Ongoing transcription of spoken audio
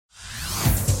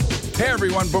Hey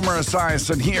everyone, Boomer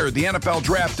Esiason here. The NFL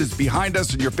draft is behind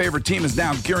us and your favorite team is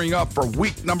now gearing up for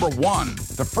week number 1.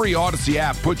 The free Odyssey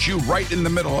app puts you right in the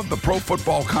middle of the pro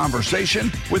football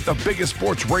conversation with the biggest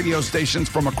sports radio stations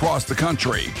from across the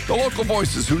country. The local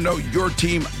voices who know your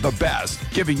team the best,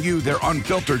 giving you their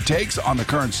unfiltered takes on the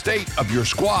current state of your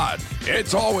squad.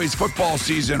 It's always football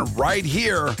season right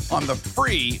here on the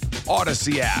free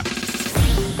Odyssey app.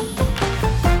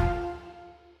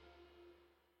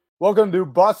 Welcome to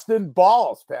Bustin'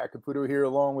 Balls. Pat Caputo here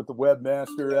along with the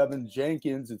webmaster, Evan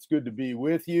Jankens. It's good to be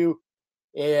with you.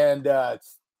 And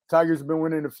Tigers have been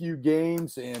winning a few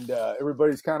games, and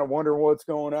everybody's kind of wondering what's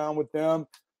going on with them.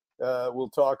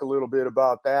 We'll talk a little bit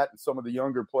about that and some of the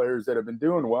younger players that have been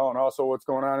doing well, and also what's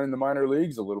going on in the minor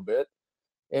leagues a little bit.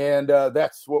 And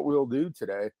that's what we'll do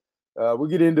today. We'll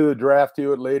get into the draft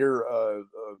to it later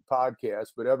podcast,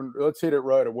 but Evan, let's hit it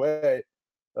right away.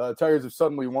 Tigers have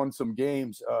suddenly won some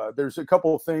games. There's a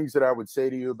couple of things that I would say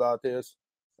to you about this.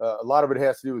 A lot of it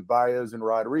has to do with Baez and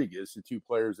Rodriguez, the two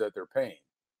players that they're paying.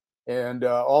 And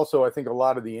also, I think a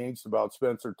lot of the angst about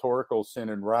Spencer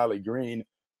Torkelson and Riley Green,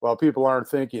 while people aren't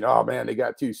thinking, oh, man, they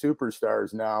got two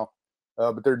superstars now,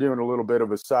 but they're doing a little bit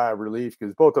of a sigh of relief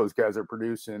because both those guys are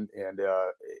producing and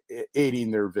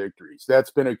aiding their victories.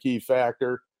 That's been a key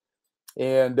factor.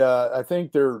 And I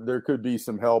think there could be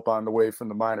some help on the way from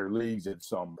the minor leagues at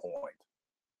some point.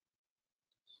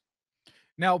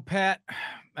 Now, Pat,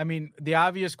 I mean, the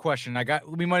obvious question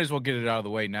we might as well get it out of the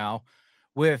way now.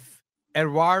 With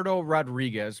Eduardo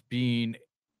Rodriguez being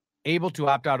able to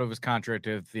opt out of his contract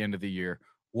at the end of the year,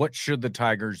 what should the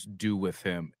Tigers do with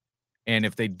him? And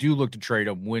if they do look to trade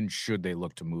him, when should they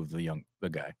look to move the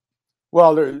guy?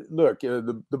 Well, look,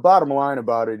 the bottom line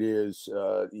about it is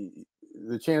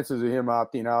the chances of him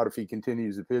opting out if he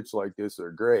continues to pitch like this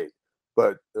are great.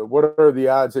 But what are the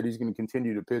odds that he's going to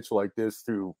continue to pitch like this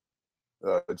through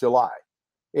July?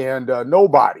 And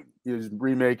nobody is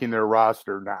remaking their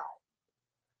roster now.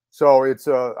 So it's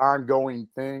an ongoing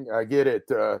thing. I get it.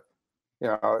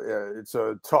 It's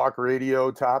a talk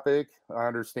radio topic. I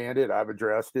understand it. I've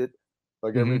addressed it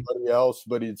like everybody else.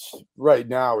 But it's right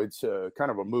now it's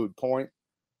kind of a moot point.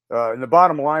 And the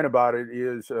bottom line about it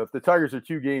is if the Tigers are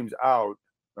 2 games out,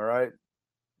 all right,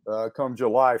 come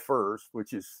July 1st,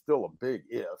 which is still a big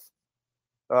if,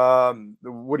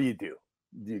 what do you do?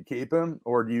 Do you keep him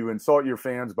or do you insult your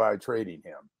fans by trading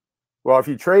him? Well, if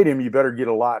you trade him, you better get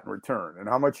a lot in return. And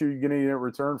how much are you going to get in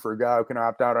return for a guy who can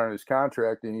opt out on his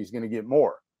contract and he's going to get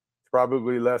more? It's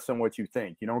probably less than what you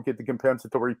think. You don't get the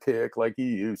compensatory pick like you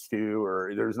used to,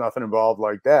 or there's nothing involved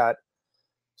like that.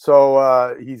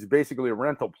 So he's basically a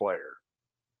rental player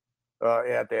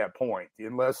at that point,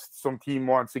 unless some team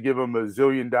wants to give him $1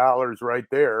 zillion right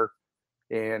there,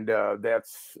 and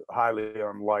that's highly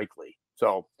unlikely.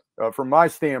 So from my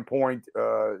standpoint,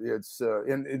 it's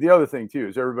and the other thing too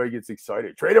is everybody gets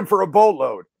excited. Trade him for a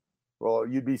boatload. Well,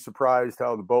 you'd be surprised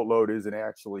how the boatload isn't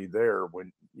actually there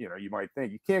when you might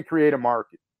think you can't create a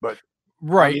market, but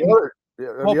right.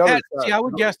 Well, Pat, I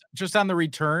would guess just on the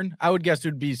return, I would guess it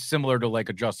would be similar to like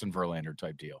a Justin Verlander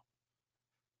type deal.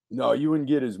 No, you wouldn't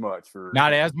get as much for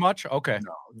not as much. Okay.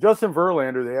 No, Justin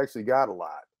Verlander, they actually got a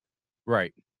lot.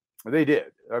 Right. They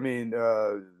did. I mean,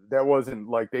 that wasn't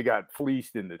like they got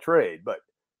fleeced in the trade, but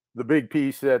the big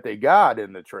piece that they got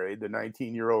in the trade, the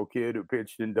 19-year-old kid who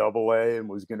pitched in Double-A and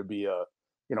was going to be a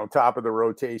top of the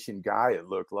rotation guy, it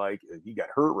looked like he got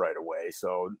hurt right away.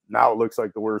 So now it looks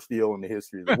like the worst deal in the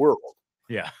history of the world.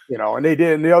 Yeah. And they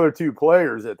did. And the other 2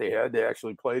 players that they had, they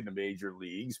actually played in the major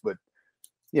leagues, but,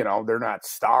 they're not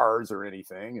stars or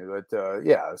anything. But,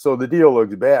 so the deal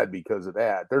looks bad because of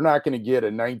that. They're not going to get a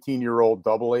 19-year-old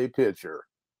Double-A pitcher,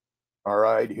 all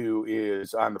right, who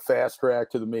is on the fast track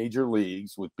to the major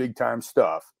leagues with big-time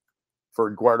stuff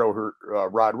for Eduardo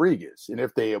Rodriguez. And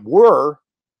if they were,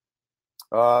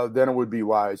 then it would be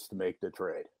wise to make the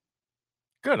trade.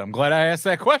 Good. I'm glad I asked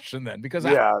that question then, because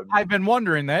I've been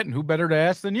wondering that, and who better to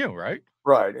ask than you, right?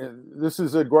 Right. And this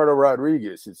is Eduardo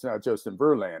Rodriguez. It's not Justin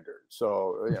Verlander.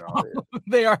 So,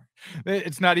 they are.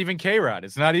 It's not even K-Rod.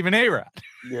 It's not even A-Rod.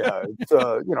 Yeah. It's,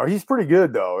 he's pretty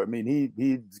good, though. I mean,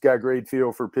 he's got great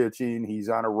feel for pitching. He's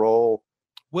on a roll.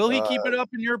 Will he keep it up,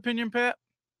 in your opinion, Pat?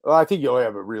 Well, I think he'll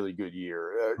have a really good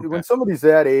year. Okay. When somebody's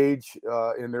that age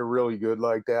and they're really good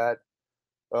like that,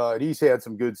 he's had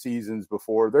some good seasons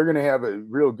before. They're going to have a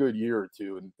real good year or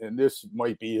two, and this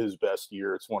might be his best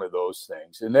year. It's one of those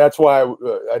things, and that's why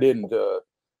I didn't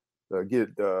get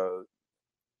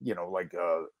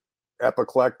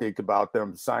apoplectic about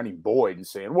them signing Boyd and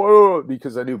saying whoa,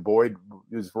 because I knew Boyd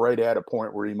is right at a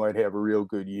point where he might have a real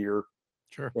good year.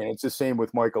 Sure, and it's the same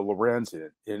with Michael Lorenzen.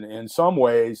 In some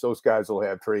ways, those guys will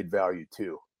have trade value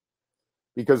too.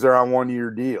 because they're on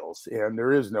one-year deals, and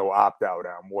there is no opt-out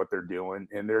on what they're doing,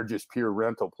 and they're just pure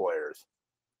rental players.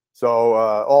 So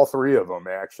all three of them,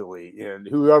 actually, and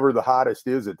whoever the hottest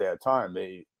is at that time,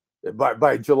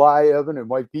 by July, Evan, it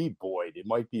might be Boyd, it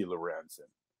might be Lorenzen,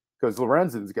 because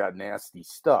Lorenzen's got nasty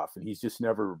stuff, and he's just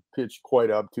never pitched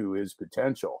quite up to his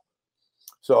potential.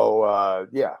 So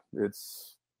yeah,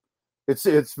 it's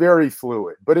very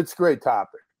fluid, but it's a great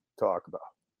topic to talk about.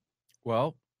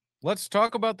 Well, let's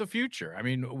talk about the future. I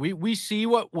mean, we see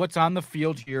what's on the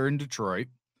field here in Detroit,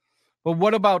 but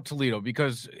what about Toledo?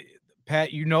 Because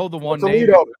Pat, you know, the one name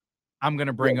I'm going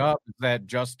to bring up is that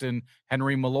Justin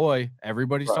Henry Malloy.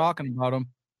 Everybody's talking about him.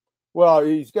 Well,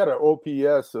 he's got an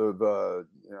OPS of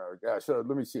gosh, let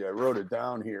me see. I wrote it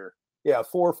down here. Yeah,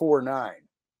 449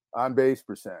 on base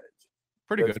percentage.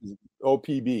 Pretty good.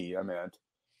 OPB, I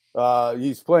meant.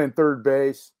 He's playing third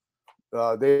base.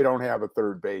 They don't have a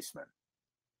third baseman.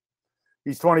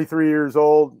 He's 23 years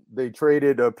old. They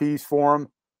traded a piece for him.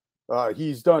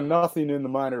 He's done nothing in the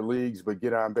minor leagues but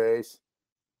get on base.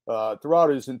 Throughout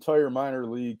his entire minor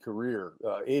league career,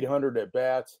 800 at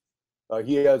bats.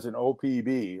 He has an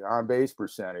OPB, on base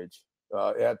percentage,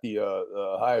 at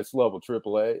the highest level,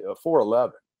 AAA,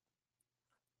 411.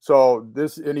 So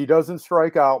and he doesn't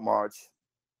strike out much,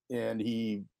 and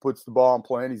he puts the ball in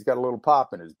play, and he's got a little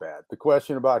pop in his bat. The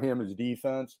question about him is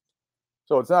defense.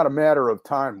 So it's not a matter of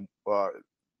time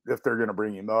if they're going to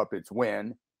bring him up. It's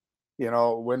when. I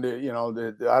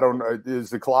don't know,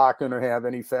 is the clock going to have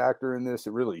any factor in this?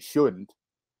 It really shouldn't,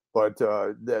 but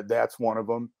that's one of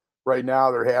them. Right now,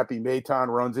 they're happy Maton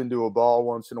runs into a ball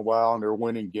once in a while, and they're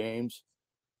winning games.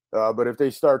 But if they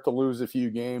start to lose a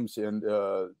few games, and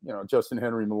Justin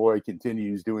Henry Malloy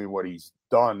continues doing what he's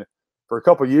done for a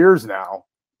couple of years now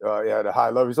at a high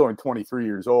level, he's only 23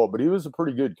 years old, but he was a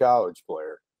pretty good college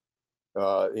player,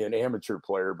 an amateur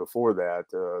player before that.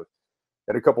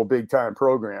 At a couple big time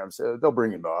programs, they'll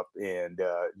bring him up, and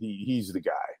he's the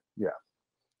guy. Yeah.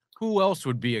 Who else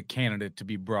would be a candidate to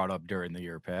be brought up during the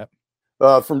year, Pat?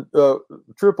 From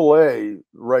AAA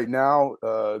right now,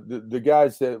 the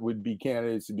guys that would be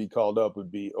candidates to be called up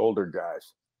would be older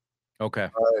guys. Okay.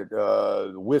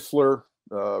 Whistler,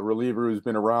 reliever who's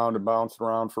been around and bounced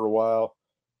around for a while.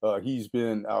 He's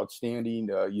been outstanding.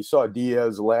 You saw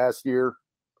Diaz last year.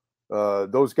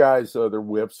 Those guys, their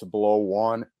whips below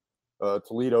 1.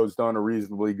 Toledo's done a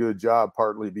reasonably good job,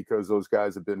 partly because those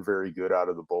guys have been very good out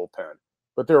of the bullpen.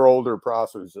 But they're older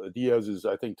processors. Diaz is,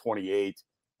 I think, 28.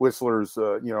 Whistler's,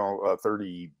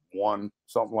 31,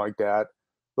 something like that.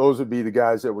 Those would be the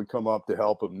guys that would come up to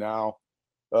help him now.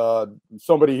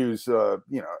 Somebody who's, all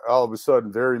of a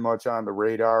sudden very much on the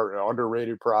radar, an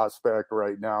underrated prospect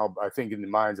right now, I think in the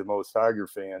minds of most Tiger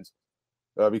fans,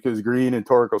 because Green and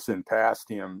Torkelson passed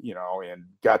him, and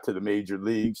got to the major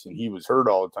leagues, and he was hurt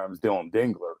all the time, is Dylan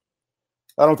Dingler.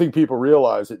 I don't think people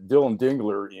realize that Dylan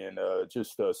Dingler in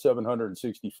just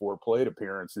 764 plate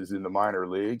appearances in the minor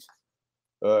leagues,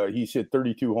 he's hit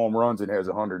 32 home runs and has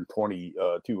 122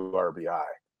 RBI.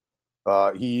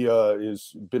 He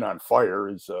has been on fire.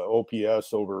 His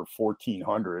OPS over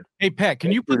 1,400. Hey, Pat,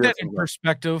 can you put that in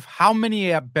perspective? How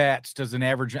many at-bats does an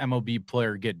average MLB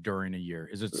player get during a year?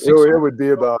 Is it 600? It would be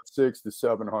about 600 to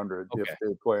 700 if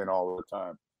they're playing all the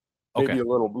time. Maybe a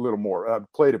little more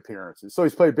plate appearances. So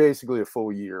he's played basically a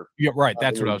full year. Yeah, right.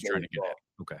 That's what I was trying to get at.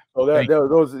 Okay.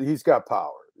 So he's got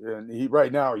power, and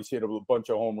right now he's hit a bunch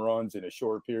of home runs in a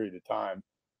short period of time.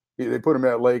 They put him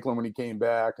at Lakeland when he came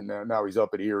back, and now he's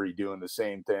up at Erie doing the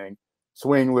same thing.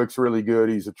 Swing looks really good.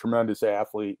 He's a tremendous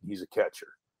athlete. He's a catcher.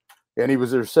 And he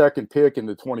was their second pick in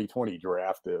the 2020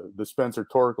 draft, the Spencer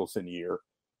Torkelson year.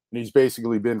 And he's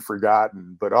basically been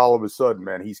forgotten. But all of a sudden,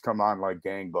 man, he's come on like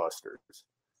gangbusters.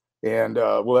 And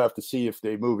we'll have to see if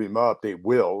they move him up. They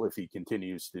will if he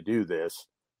continues to do this.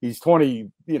 He's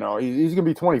 20, he's going to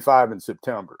be 25 in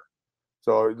September.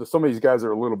 So some of these guys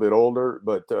are a little bit older,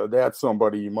 but that's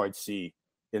somebody you might see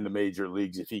in the major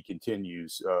leagues if he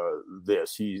continues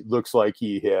this. He looks like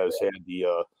he has had the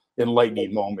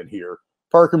enlightening moment here.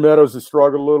 Parker Meadows has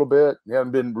struggled a little bit. He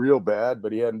hasn't been real bad,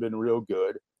 but he hadn't been real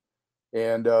good.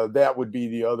 And that would be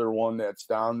the other one that's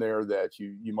down there that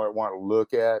you might want to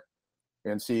look at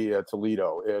and see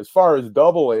Toledo. As far as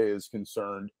AA is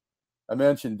concerned, I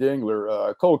mentioned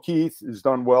Dingler. Cole Keith has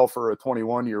done well for a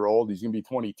 21-year-old. He's going to be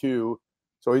 22.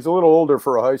 So he's a little older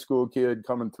for a high school kid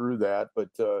coming through that, but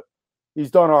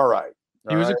he's done all right.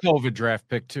 He was a COVID draft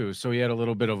pick too, so he had a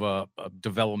little bit of a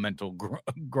developmental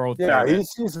growth. Yeah,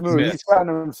 he's moved. He's gotten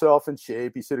himself in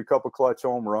shape. He's hit a couple clutch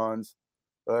home runs.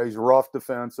 He's rough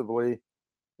defensively,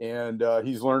 and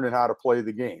he's learning how to play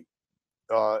the game.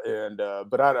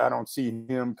 But I don't see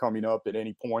him coming up at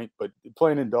any point. But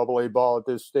playing in Double-A ball at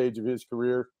this stage of his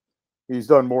career, he's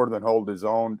done more than hold his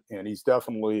own, and he's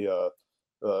definitely,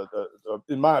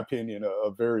 in my opinion,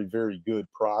 a very, very good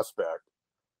prospect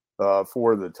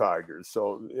for the Tigers.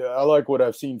 So yeah, I like what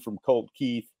I've seen from Colt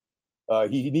Keith.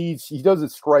 He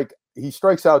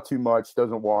strikes out too much,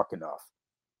 doesn't walk enough.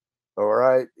 All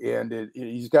right. And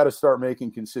he's got to start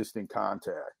making consistent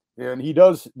contact. And he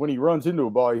does, when he runs into a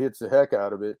ball, he hits the heck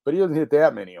out of it, but he doesn't hit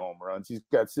that many home runs. He's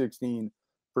got 16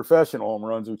 professional home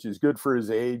runs, which is good for his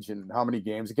age and how many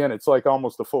games. Again, it's like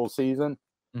almost a full season,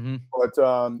 but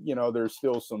there's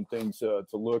still some things to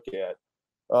look at.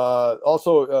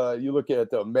 Also, you look at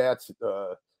Matt's,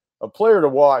 a player to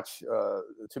watch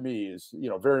to me is,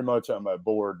 very much on my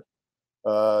board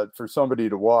for somebody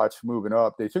to watch moving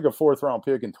up. They took a 4th-round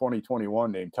pick in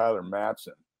 2021 named Tyler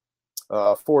Matson,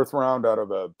 4th round out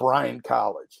of Bryant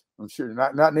College. I'm sure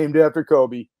not named after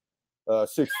Kobe,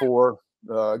 6'4".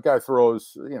 Guy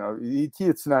throws, he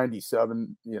hits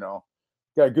 97,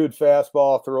 got good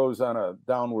fastball, throws on a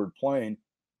downward plane.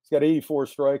 He's got 84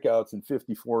 strikeouts in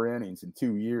 54 innings in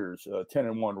 2 years,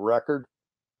 10-1 record.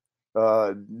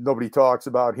 Nobody talks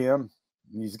about him.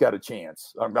 He's got a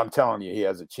chance. I'm telling you, he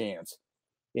has a chance.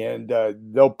 And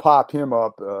they'll pop him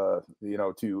up,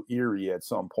 to Erie at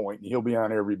some point. And he'll be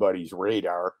on everybody's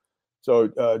radar.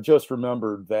 So just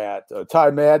remember that.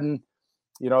 Ty Madden,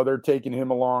 they're taking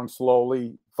him along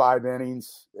slowly, 5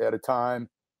 innings at a time.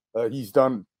 He's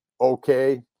done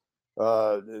okay.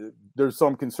 There's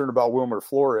some concern about Wilmer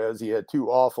Flores. He had 2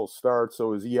 awful starts,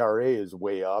 so his ERA is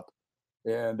way up.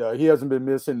 And he hasn't been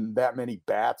missing that many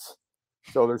bats.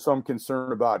 So there's some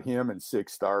concern about him in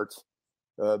 6 starts.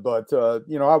 But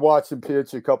I watched him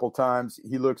pitch a couple times.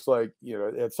 He looks like,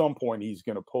 at some point he's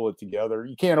going to pull it together.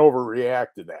 You can't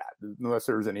overreact to that unless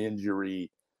there's an injury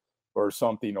or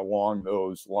something along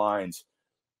those lines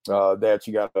that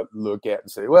you got to look at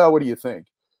and say, well, what do you think?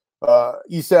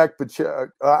 Isaac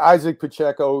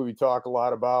Pacheco, we talk a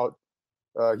lot about.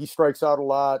 He strikes out a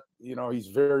lot. He's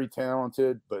very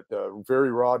talented, but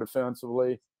very raw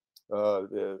defensively.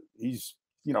 He's,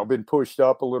 been pushed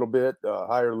up a little bit,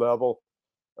 higher level.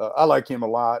 I like him a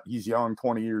lot. He's young,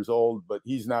 20 years old, but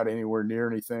he's not anywhere near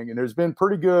anything. And there's been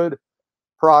pretty good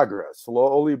progress.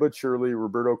 Slowly but surely,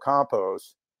 Roberto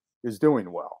Campos is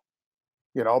doing well.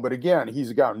 But again, he's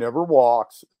a guy who never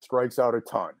walks, strikes out a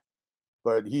ton.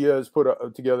 But he has put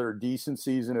together a decent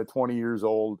season at 20 years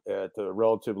old at a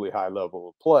relatively high level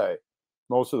of play.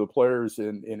 Most of the players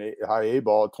in high A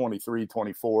ball at 23,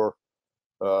 24,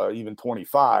 even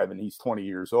 25, and he's 20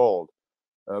 years old.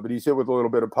 But he's hit with a little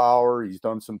bit of power. He's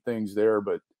done some things there,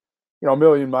 but, a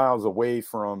million miles away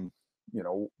from,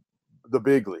 the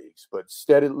big leagues. But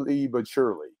steadily but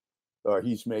surely,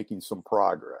 he's making some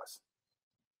progress.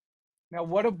 Now,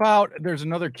 what about, there's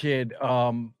another kid,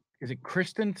 is it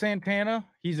Kristen Santana?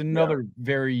 He's another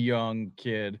very young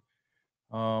kid.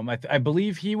 I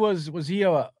believe was he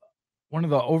one of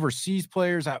the overseas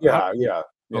players? Yeah.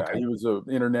 Okay. He was an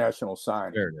international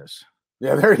signing. There it is.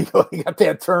 Yeah, there you go. You got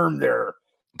that term there.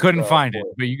 Couldn't find it,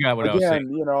 but you got what I was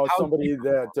saying. Somebody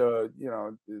that,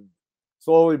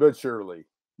 slowly but surely,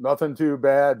 nothing too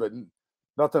bad, but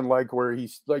nothing like where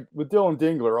he's like with Dylan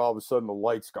Dingler, all of a sudden the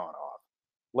light's gone off.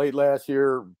 Late last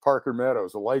year, Parker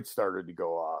Meadows, the light started to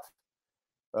go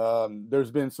off.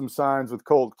 There's been some signs with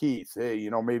Colt Keith. Hey,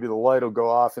 maybe the light will go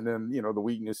off and then, the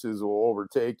weaknesses will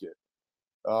overtake it.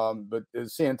 But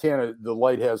Santana, the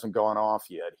light hasn't gone off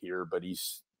yet here, but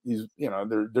he's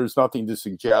there's nothing to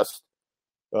suggest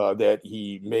that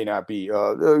he may not be.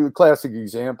 A classic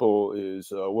example is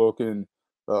Wilkin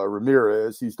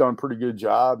Ramirez. He's done a pretty good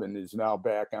job and is now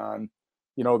back on,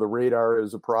 the radar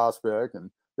as a prospect.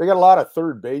 And they got a lot of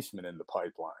third basemen in the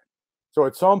pipeline. So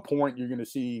at some point, you're going to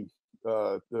see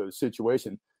the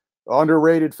situation.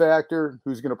 Underrated factor,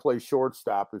 who's going to play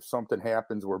shortstop if something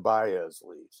happens where Baez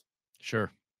leaves?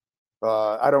 Sure.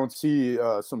 I don't see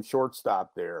some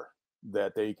shortstop there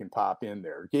that they can pop in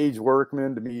there. Gage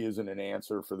Workman, to me, isn't an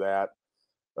answer for that.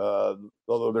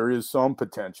 Although there is some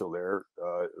potential there.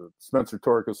 Spencer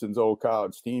Torkelson's old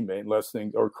college teammate,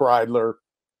 or Kreidler.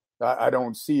 I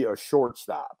don't see a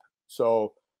shortstop.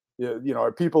 So,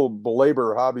 people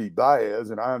belabor Javi Baez,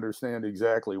 and I understand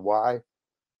exactly why.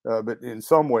 But in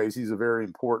some ways, he's a very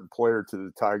important player to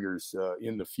the Tigers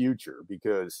in the future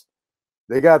because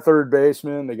they got third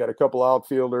baseman, they got a couple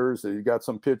outfielders, they got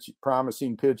some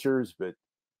promising pitchers, but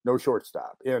no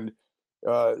shortstop. And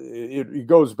it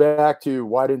goes back to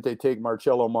why didn't they take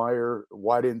Marcello Meyer?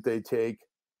 Why didn't they take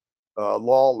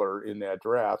Lawler in that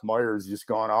draft? Meyer's just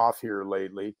gone off here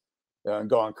lately and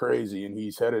gone crazy, and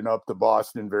he's heading up to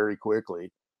Boston very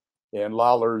quickly. And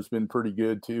Lawler's been pretty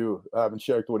good too. I haven't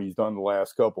checked what he's done the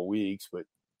last couple weeks, but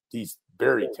he's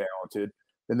very talented.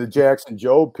 And the Jackson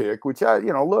Jobe pick, which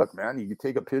look, man, you could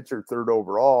take a pitcher third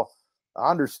overall. I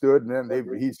understood, and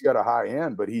then he's got a high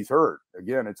end, but he's hurt.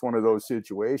 Again, it's one of those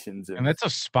situations. And that's a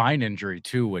spine injury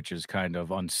too, which is kind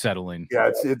of unsettling. Yeah,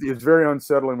 it's very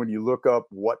unsettling when you look up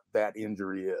what that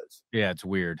injury is. Yeah, it's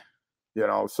weird.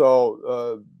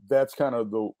 So that's kind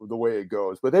of the way it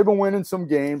goes. But they've been winning some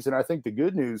games, and I think the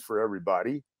good news for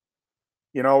everybody,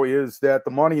 is that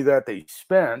the money that they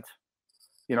spent,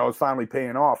 is finally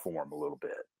paying off for them a little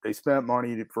bit. They spent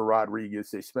money for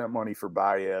Rodriguez. They spent money for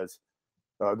Baez.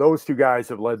 Those two guys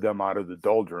have led them out of the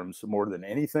doldrums more than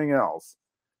anything else.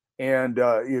 And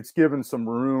it's given some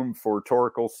room for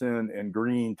Torkelson and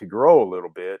Green to grow a little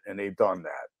bit, and they've done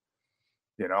that.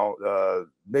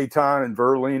 Naton and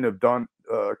Verlaine have done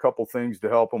a couple things to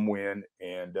help them win.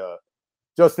 And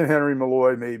Justin Henry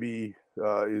Malloy maybe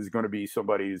is going to be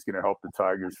somebody who's going to help the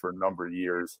Tigers for a number of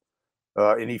years.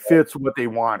 And he fits what they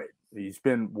wanted. He's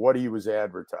been what he was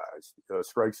advertised,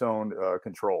 strike zone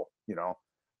control,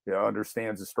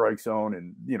 understands the strike zone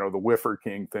and, the whiffer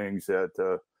king things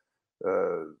that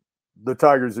the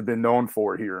Tigers have been known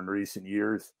for here in recent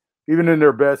years. Even in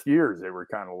their best years, they were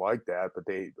kind of like that, but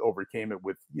they overcame it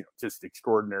with, just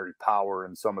extraordinary power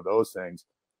and some of those things.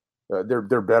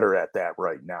 They're better at that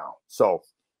right now. So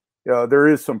there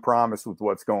is some promise with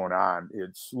what's going on.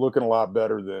 It's looking a lot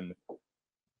better than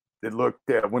it looked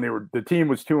at when the team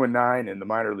was 2-9 and the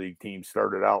minor league team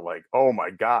started out like, oh my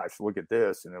gosh, look at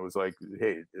this. And it was like,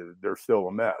 hey, they're still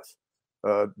a mess.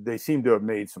 They seem to have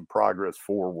made some progress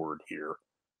forward here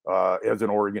as an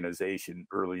organization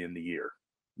early in the year.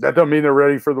 That doesn't mean they're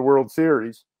ready for the World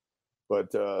Series,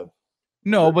 but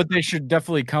no, but they should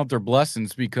definitely count their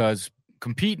blessings, because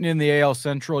competing in the AL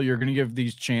Central, you're going to give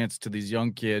these chance to these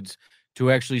young kids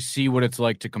to actually see what it's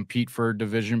like to compete for a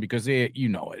division, because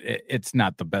it's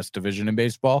not the best division in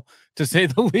baseball, to say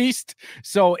the least.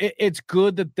 So it's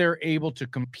good that they're able to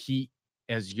compete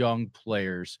as young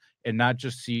players and not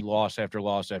just see loss after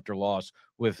loss after loss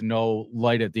with no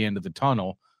light at the end of the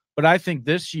tunnel. But I think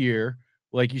this year,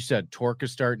 like you said, Torque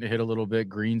is starting to hit a little bit,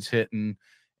 Green's hitting,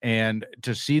 and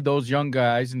to see those young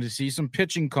guys and to see some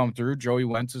pitching come through. Joey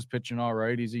Wentz is pitching all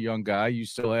right. He's a young guy. You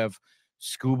still have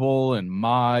Skubal and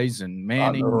Mize and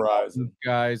Manning,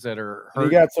 guys that are hurt.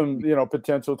 You got some,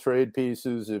 potential trade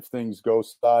pieces if things go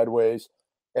sideways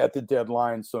at the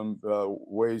deadline, some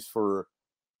ways for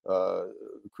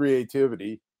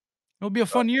creativity. It'll be a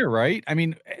fun year, right? I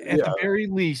mean, at the very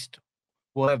least,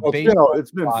 we'll have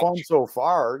it's been fun so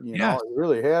far. It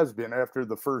really has been after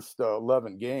the first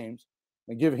 11 games.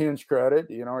 And give Hinch credit.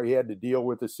 He had to deal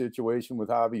with the situation with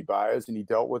Javi Baez, and he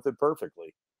dealt with it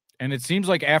perfectly. And it seems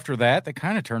like after that, they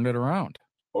kind of turned it around.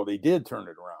 Well, they did turn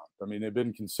it around. I mean, they've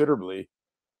been considerably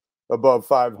above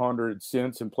 500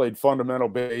 since and played fundamental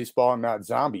baseball and not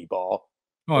zombie ball.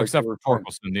 Well, except for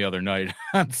Torkelson the other night.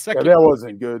 That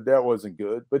wasn't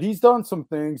good. But he's done some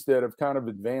things that have kind of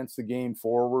advanced the game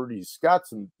forward. He's got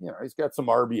some, he's got some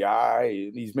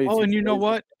RBI. He's made. Oh, and you know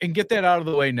what? And get that out of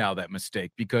the way now, that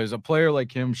mistake, because a player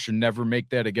like him should never make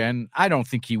that again. I don't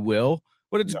think he will,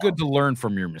 but it's good to learn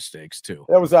from your mistakes too.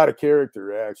 That was out of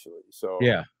character, actually. So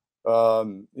yeah,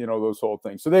 those whole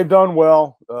things. So they've done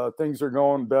well. Things are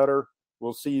going better.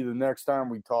 We'll see you the next time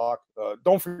we talk.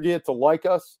 Don't forget to like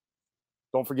us.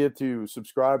 Don't forget to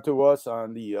subscribe to us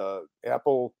on the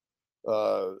Apple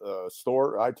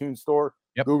store, iTunes store,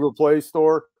 Google Play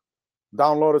store.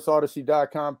 Download us,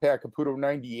 Odyssey.com, Pat Caputo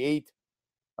 98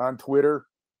 on Twitter,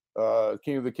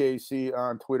 King of the KC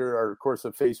on Twitter, or of course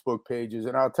the Facebook pages.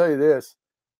 And I'll tell you this,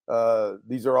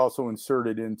 these are also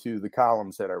inserted into the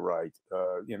columns that I write.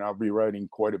 I'll be writing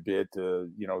quite a bit,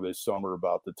 this summer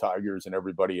about the Tigers and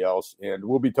everybody else. And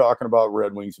we'll be talking about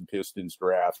Red Wings and Pistons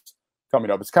drafts coming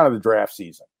up. It's kind of the draft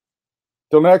season.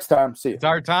 Till next time, see you. It's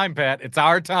our time, Pat. It's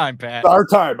our time, Pat. Our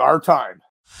time.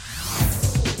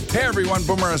 Hey everyone,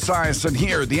 Boomer Esiason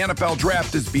here. The NFL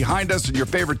draft is behind us and your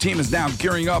favorite team is now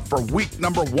gearing up for week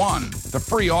number 1. The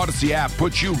free Odyssey app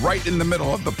puts you right in the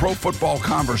middle of the pro football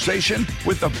conversation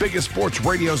with the biggest sports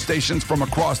radio stations from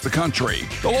across the country.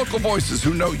 The local voices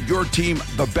who know your team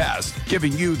the best,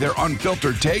 giving you their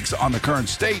unfiltered takes on the current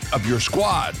state of your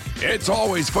squad. It's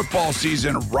always football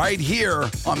season right here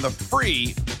on the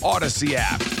free Odyssey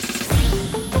app.